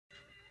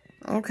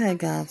Okay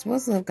guys,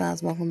 what's up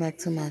guys? Welcome back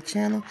to my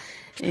channel.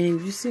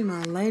 And you see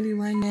my lady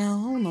right now,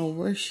 I don't know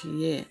where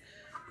she at,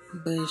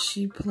 but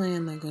she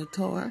playing the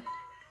guitar.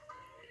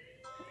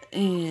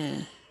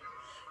 And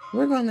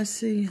we're gonna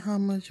see how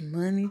much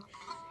money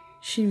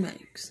she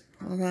makes.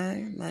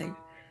 Okay? Like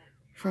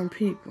from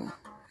people.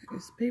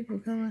 Is people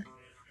coming?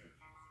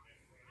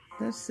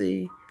 Let's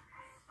see.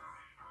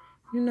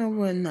 You know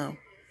what? No.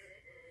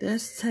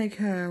 Let's take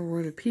her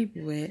where the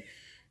people at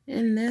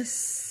and let's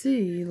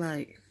see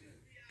like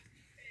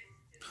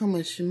how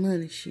much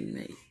money she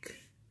make.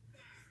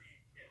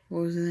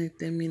 Or was it like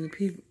that many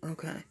people?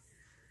 Okay.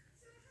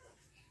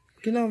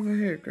 Get over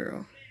here,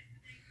 girl.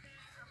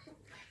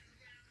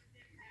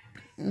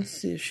 Let's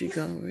see if she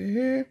go over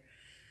here.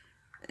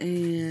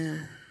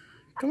 And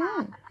come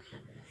on.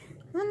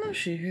 I know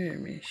she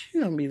heard me. She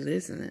don't be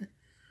listening.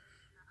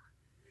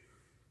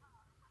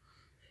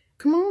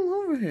 Come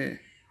on over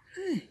here.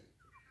 Hey.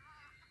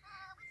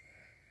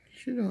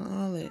 She doing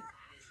all that.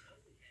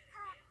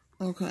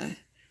 Okay.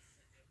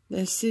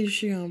 Let's see if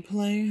she gonna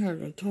play her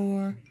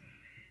guitar.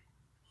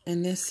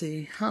 And let's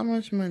see how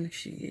much money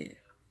she get.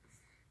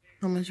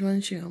 How much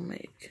money she gonna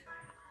make.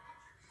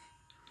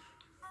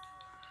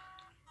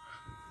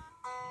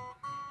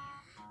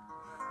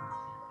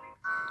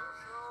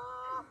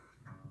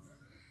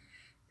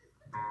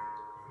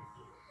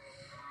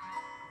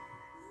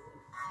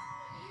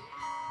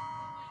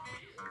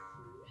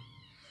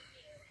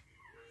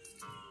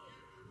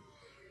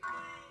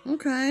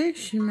 Okay,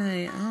 she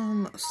made, I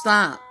don't know.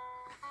 Stop.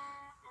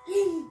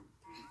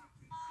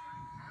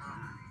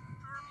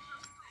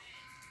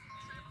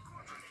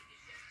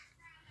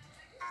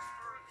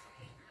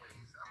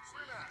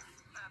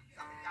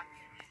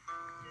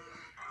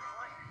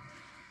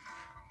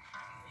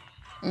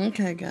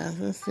 Okay, guys,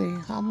 let's see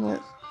how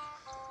much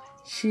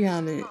she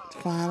got it.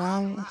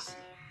 $5.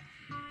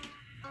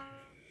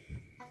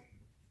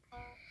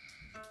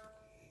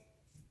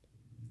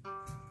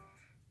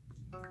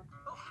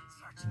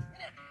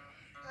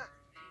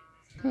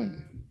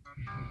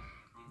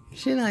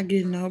 She not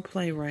getting no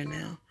play right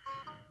now.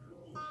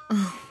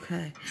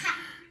 Okay.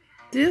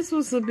 This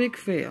was a big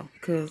fail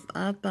because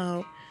I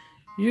thought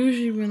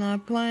usually when I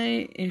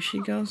play and she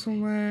goes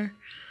somewhere,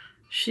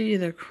 she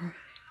either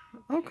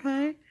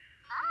okay.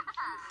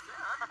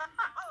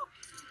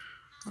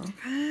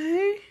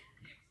 Okay.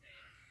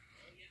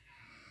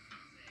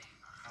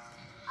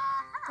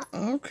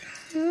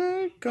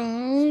 Okay,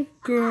 go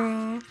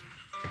girl.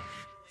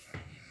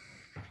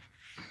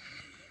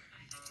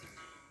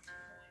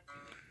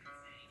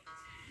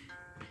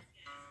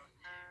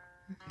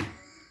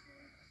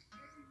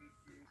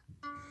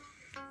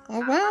 Oh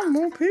wow,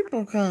 more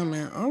people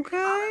coming.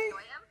 Okay.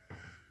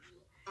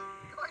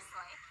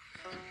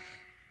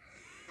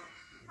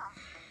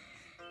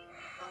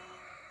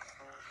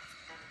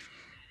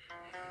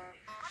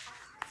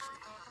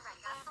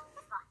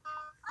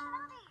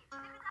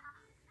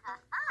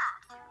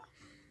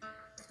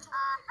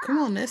 Come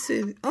on, let's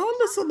see. Oh,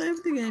 the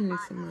celebrity gave me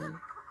some money.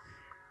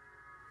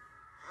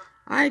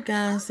 Alright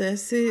guys,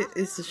 that's it.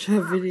 It's a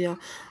short video.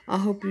 I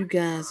hope you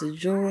guys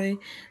enjoy.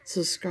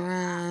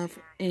 Subscribe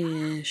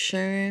and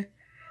share.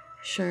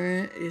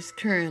 Sharing is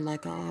caring,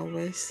 like I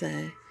always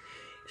say.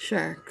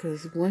 Share,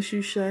 because once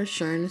you share,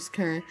 sharing is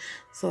caring.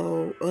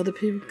 So other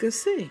people can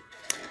see.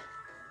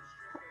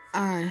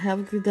 Alright, have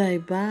a good day.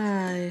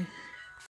 Bye.